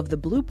copy of The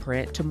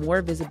Blueprint to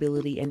More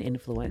Visibility and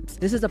Influence.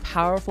 This is a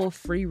powerful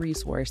free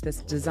resource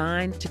that's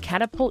designed to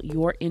catapult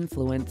your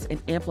influence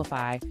and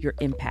amplify your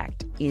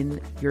impact in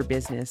your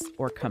business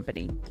or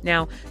company.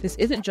 Now, this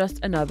isn't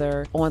just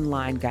another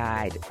online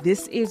guide.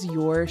 This is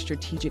your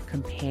strategic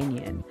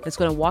companion that's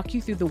going to walk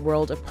you through the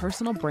world of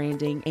personal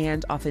branding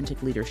and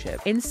authentic leadership.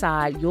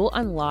 Inside, you'll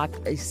unlock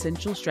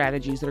essential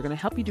strategies that are going to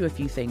help you do a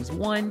few things.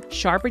 One,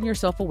 sharpen your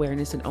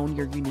self-awareness and own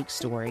your unique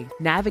story,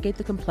 navigate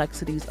the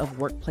complexities of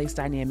workplace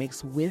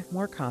dynamics with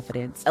more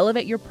confidence,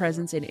 elevate your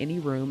presence in any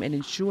room, and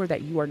ensure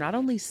that you are not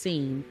only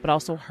seen, but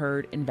also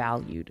heard and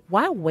valued.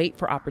 Why wait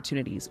for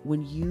opportunities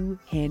when you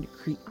can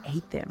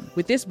create them?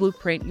 With this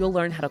blueprint, you'll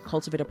learn how to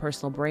cultivate a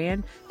personal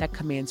brand that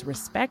commands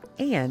respect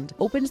and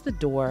opens the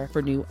door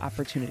for new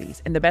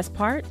opportunities. And the best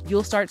part,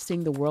 you'll start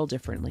seeing the world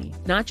differently,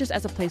 not just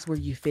as a place where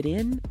you fit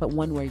in, but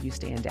one where you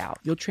stand out.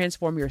 You'll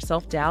transform your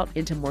self-doubt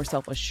into more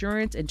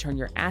self-assurance and turn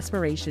your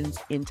aspirations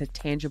into into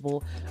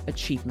tangible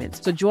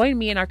achievements. So join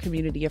me in our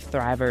community of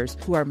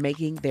thrivers who are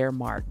making their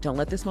mark. Don't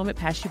let this moment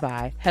pass you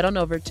by. Head on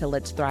over to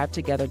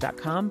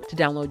letsThriveTogether.com to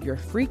download your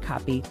free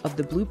copy of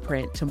the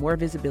blueprint to more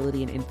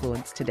visibility and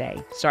influence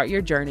today. Start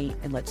your journey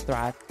and let's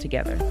thrive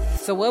together.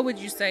 So what would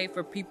you say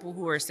for people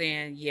who are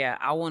saying, yeah,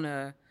 I want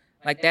to,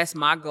 like, that's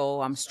my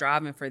goal, I'm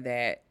striving for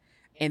that,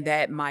 and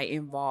that might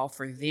involve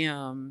for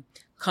them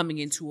coming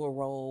into a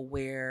role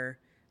where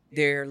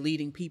they're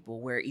leading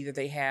people, where either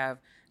they have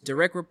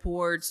direct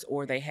reports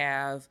or they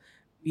have,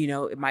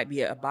 it might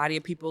be a body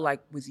of people like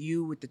with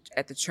you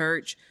at the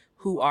church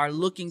who are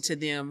looking to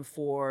them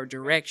for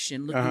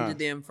direction, looking to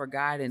them for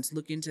guidance,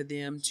 looking to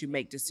them to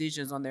make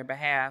decisions on their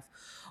behalf.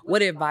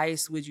 What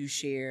advice would you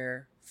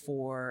share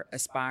for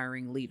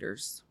aspiring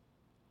leaders?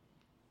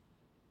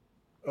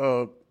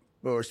 For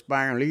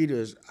aspiring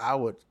leaders, I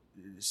would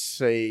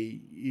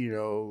say,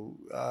 to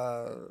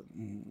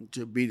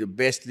be the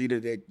best leader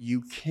that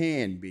you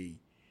can be.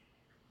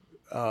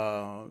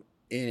 And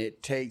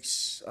it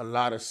takes a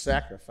lot of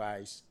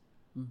sacrifice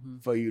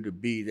for you to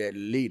be that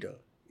leader.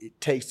 It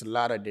takes a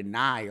lot of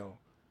denial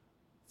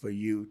for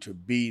you to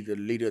be the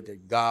leader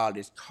that God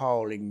is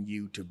calling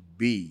you to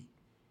be.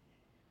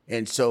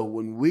 And so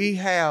when we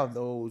have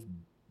those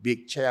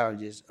big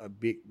challenges, a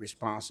big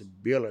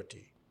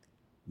responsibility,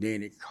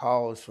 then it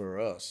calls for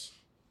us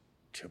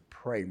to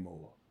pray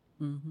more.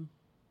 Mm-hmm.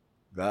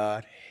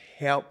 God,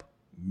 help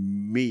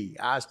me.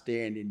 I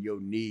stand in your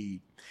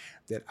need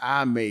that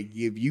I may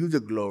give you the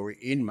glory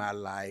in my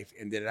life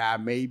and that I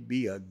may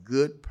be a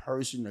good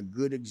person, a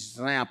good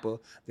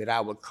example, that I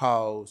would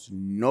cause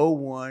no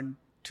one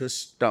to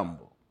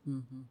stumble.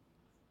 Mm-hmm.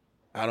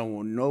 I don't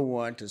want no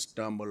one to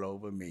stumble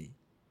over me.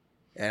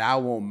 And I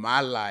want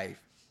my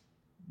life,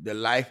 the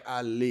life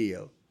I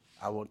live,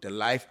 I want the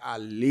life I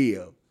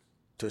live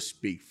to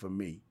speak for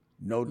me.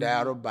 No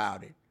doubt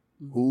about it.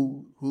 Mm-hmm.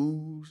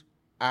 Whose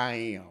I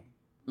am.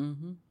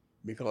 Mm-hmm.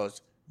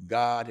 Because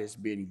God has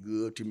been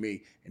good to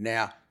me.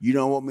 Now, you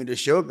don't want me to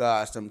show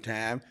God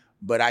sometime,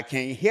 but I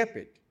can't help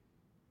it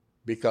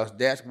because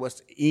that's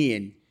what's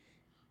in.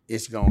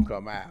 It's gonna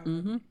come out,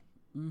 and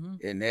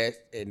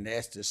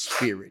that's the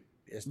spirit.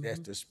 That's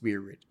the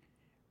spirit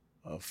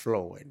of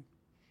flowing.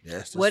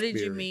 That's the what spirit.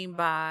 Did you mean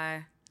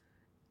by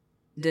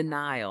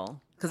denial?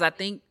 Because I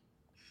think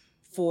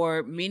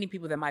for many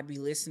people that might be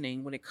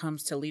listening, when it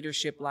comes to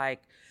leadership,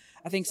 like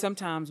I think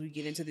sometimes we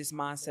get into this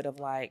mindset of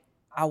like,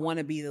 I want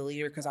to be the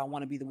leader because I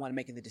want to be the one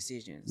making the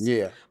decisions.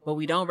 Yeah. But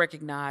we don't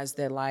recognize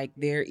that like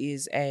there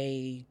is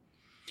a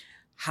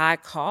high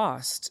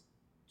cost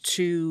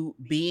to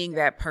being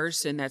that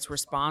person that's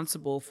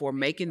responsible for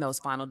making those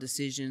final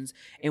decisions.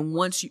 And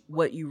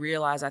what you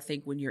realize, I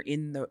think, when you're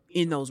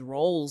in those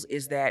roles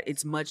is that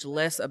it's much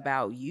less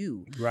about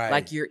you. Right.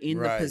 Like you're in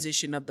the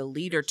position of the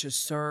leader to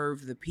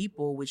serve the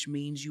people, which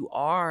means you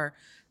are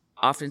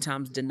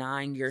oftentimes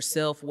denying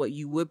yourself what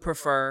you would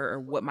prefer or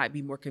what might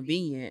be more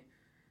convenient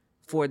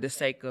for the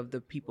sake of the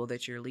people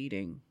that you're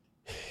leading.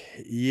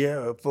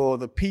 Yeah, for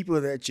the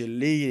people that you're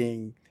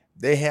leading,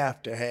 they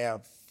have to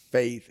have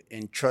faith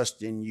and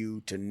trust in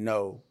you to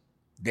know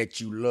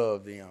that you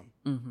love them,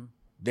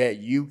 that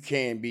you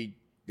can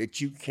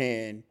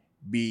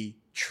be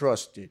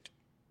trusted.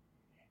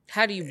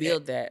 How do you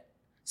build that?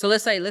 So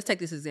let's take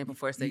this example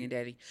for a second,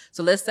 Daddy.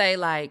 So let's say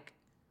like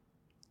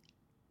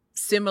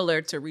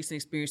similar to recent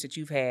experience that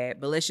you've had,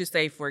 but let's just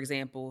say, for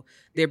example,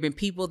 there have been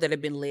people that have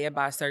been led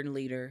by a certain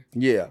leader.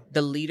 Yeah.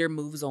 The leader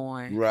moves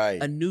on.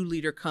 Right. A new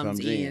leader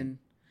comes in.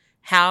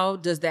 How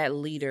does that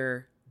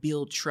leader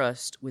build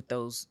trust with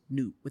those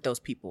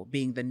people,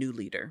 being the new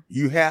leader?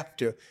 You have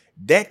to,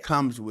 that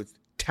comes with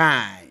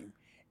time,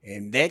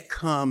 and that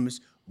comes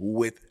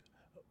with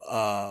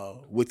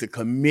the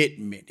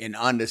commitment and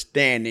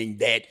understanding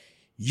that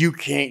you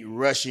can't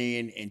rush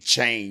in and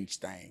change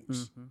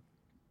things. Mm-hmm.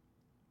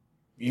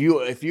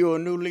 If you're a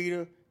new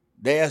leader,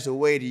 there's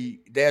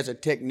a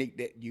technique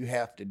that you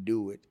have to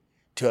do it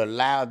to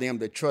allow them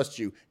to trust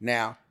you.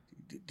 Now,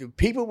 the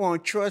people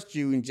won't trust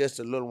you in just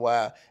a little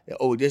while.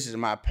 Oh, this is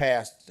my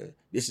pastor.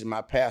 This is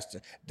my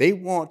pastor. They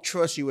won't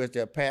trust you as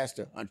their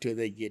pastor until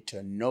they get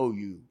to know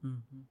you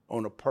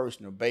on a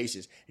personal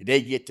basis.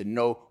 They get to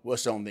know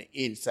what's on the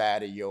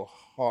inside of your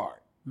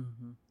heart.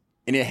 Mm-hmm.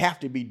 And it has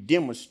to be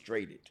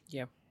demonstrated.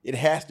 Yeah. It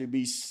has to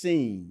be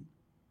seen.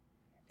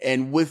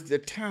 And with the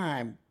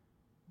time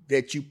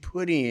that you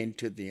put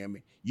into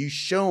them, you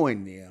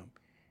showing them,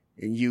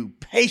 and you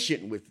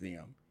patient with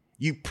them,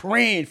 you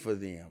praying for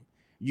them,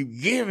 you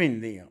giving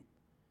them,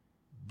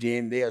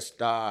 then they'll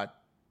start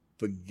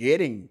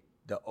forgetting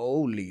the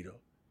old leader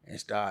and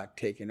start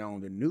taking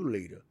on the new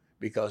leader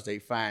because they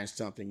find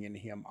something in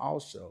him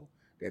also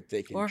that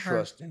they can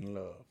trust and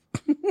love.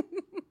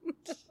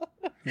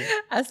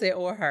 I said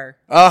or her.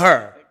 Or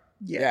her.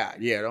 Yeah,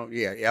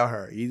 or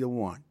her. Either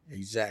one.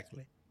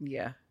 Exactly.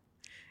 Yeah.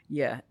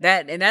 Yeah,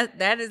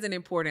 that is an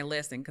important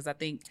lesson because I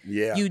think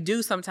you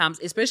do sometimes,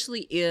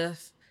 especially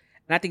if,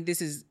 and I think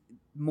this is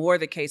more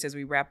the case as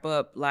we wrap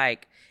up,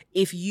 like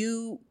if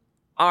you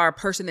are a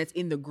person that's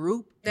in the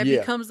group that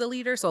becomes the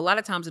leader. So a lot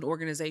of times in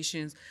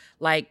organizations,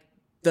 like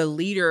the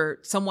leader,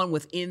 someone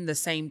within the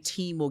same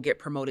team will get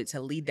promoted to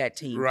lead that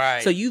team.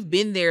 Right. So you've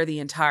been there the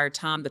entire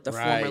time that the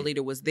former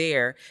leader was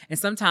there. And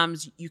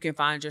sometimes you can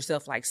find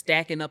yourself like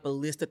stacking up a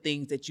list of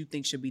things that you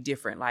think should be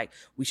different. Like,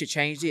 we should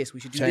change this. We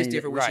should do this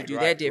different. We should do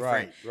that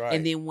different. Right.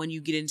 And then when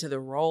you get into the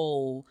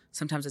role,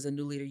 sometimes as a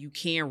new leader, you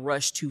can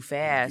rush too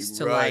fast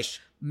to like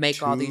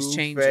make all these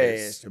changes.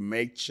 Fast to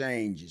make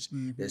changes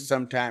that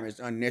sometimes it's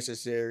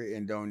unnecessary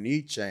and don't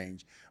need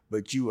change,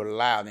 but you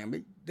allow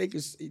them. They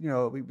can,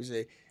 people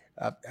say,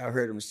 I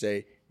heard them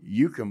say,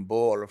 you can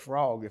boil a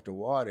frog if the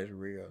water is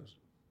real.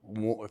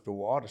 If the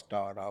water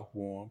start off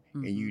warm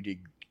and you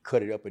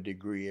cut it up a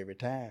degree every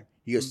time,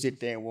 he'll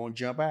sit there and won't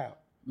jump out.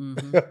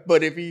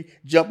 But if he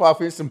jump off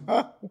in some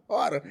hot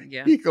water,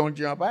 he's going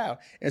to jump out.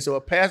 And so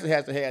a pastor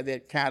has to have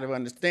that kind of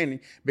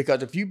understanding,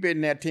 because if you've been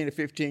there 10 to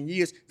 15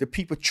 years, the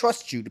people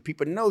trust you, the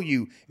people know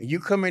you, and you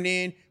coming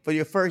in for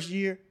your first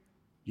year,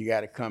 you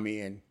got to come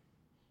in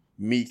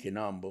meek and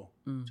humble,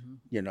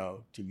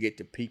 to get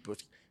the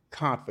people's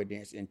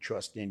confidence and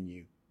trust in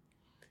you.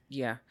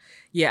 Yeah.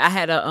 I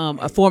had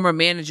a former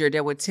manager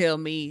that would tell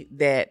me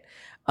that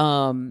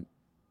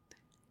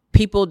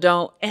people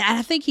don't, and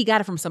I think he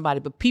got it from somebody,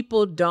 but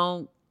people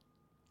don't,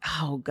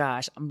 oh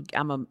gosh, I'm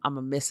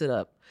gonna mess it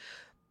up.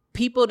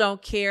 People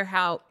don't care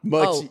how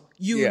much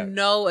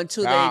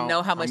until they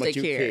know how much they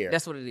care.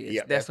 That's what it is.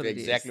 Yep, that's what it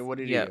is. Exactly what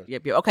it is.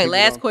 Yep. Okay, people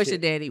last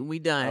question, Daddy. We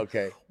done.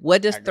 Okay.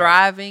 What does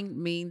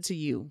thriving mean to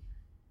you?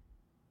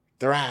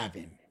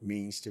 Thriving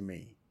means to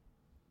me,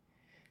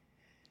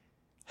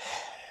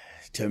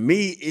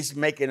 it's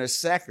making a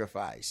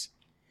sacrifice.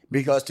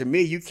 Because to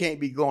me, you can't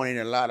be going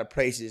in a lot of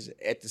places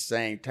at the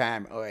same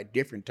time or at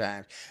different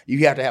times.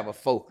 You have to have a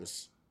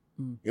focus.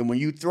 And when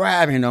you're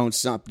thriving on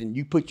something,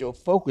 you put your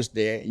focus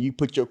there and you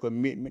put your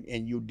commitment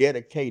and you're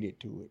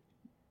dedicated to it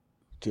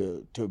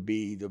to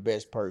be the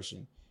best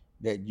person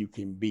that you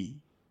can be,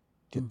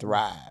 to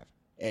thrive.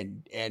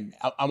 And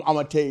I'm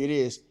going to tell you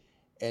this,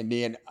 and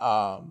then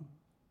we're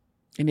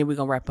going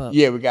to wrap up.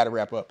 Yeah, we got to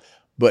wrap up.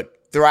 But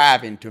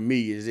thriving to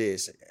me is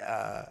this.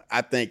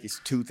 I think it's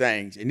two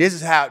things. And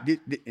this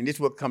is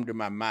what come to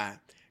my mind.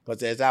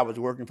 Because as I was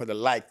working for the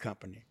light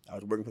company,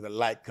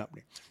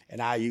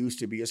 and I used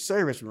to be a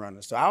service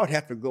runner. So I would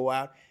have to go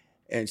out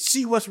and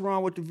see what's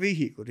wrong with the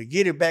vehicle to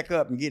get it back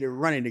up and get it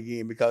running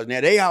again. Because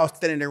now they all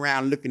standing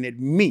around looking at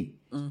me.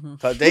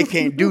 Because they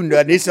can't do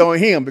nothing. It's on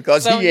him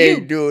because he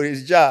ain't doing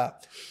his job.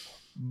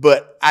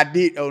 But I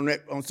did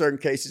on certain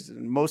cases,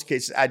 in most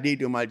cases, I did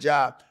do my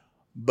job.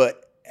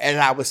 But and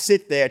I would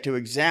sit there to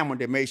examine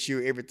to make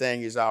sure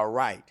everything is all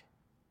right.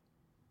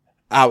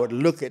 I would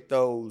look at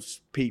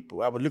those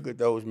people. I would look at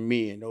those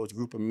men, those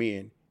group of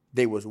men.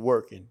 They was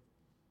working.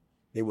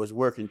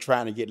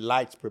 Trying to get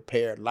lights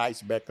prepared,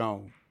 lights back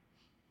on.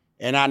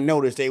 And I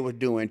noticed they was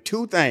doing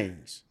two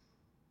things.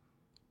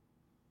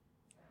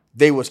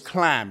 They was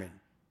climbing.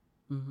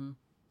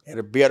 Had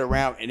a bed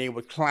around, and they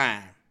would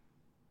climb.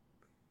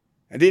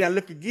 And then I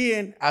look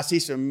again, I see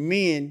some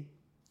men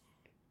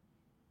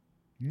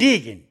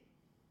digging.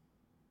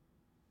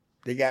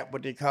 They got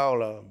what they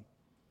call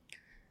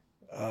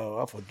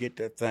I forget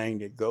that thing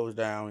that goes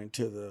down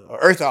into the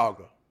earth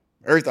auger,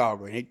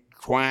 and it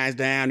winds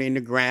down in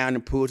the ground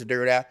and pulls the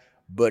dirt out.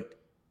 But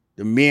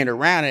the men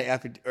around it,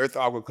 after the earth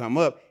auger come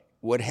up,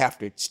 would have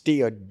to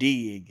still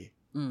dig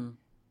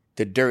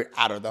the dirt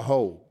out of the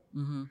hole.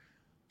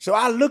 So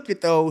I looked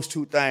at those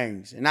two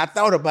things, and I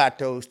thought about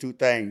those two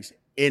things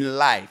in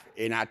life,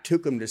 and I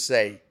took them to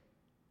say,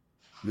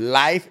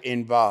 life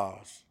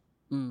involves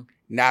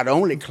not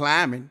only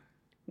climbing,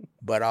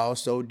 but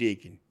also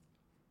digging.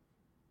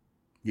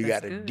 You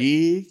got to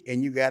dig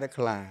and you got to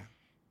climb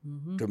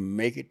to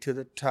make it to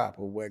the top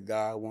of where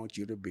God wants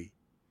you to be.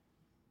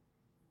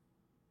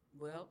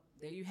 Well,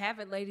 there you have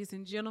it, ladies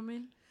and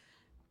gentlemen.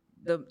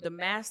 The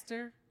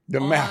master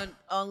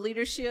on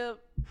leadership,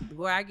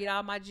 where I get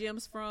all my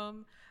gems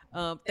from.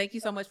 Thank you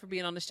so much for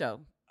being on the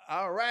show.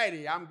 All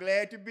righty. I'm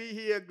glad to be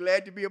here.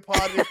 Glad to be a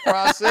part of this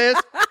process.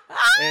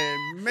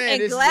 And man,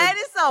 it's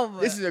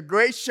over. This is a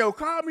great show.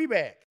 Call me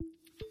back.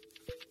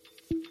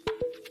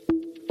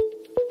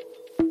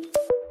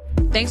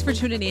 Thanks for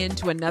tuning in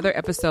to another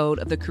episode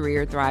of the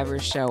Career Thrivers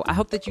Show. I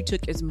hope that you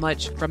took as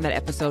much from that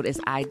episode as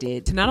I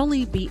did to not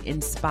only be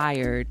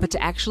inspired, but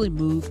to actually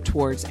move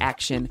towards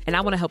action. And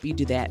I want to help you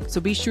do that. So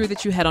be sure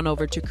that you head on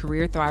over to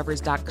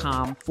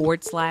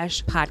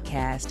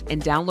careerthrivers.com/podcast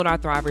and download our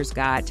Thrivers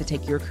Guide to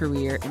take your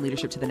career and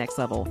leadership to the next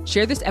level.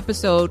 Share this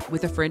episode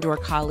with a friend or a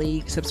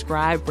colleague,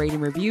 subscribe, rate,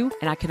 and review,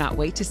 and I cannot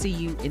wait to see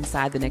you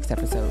inside the next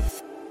episode.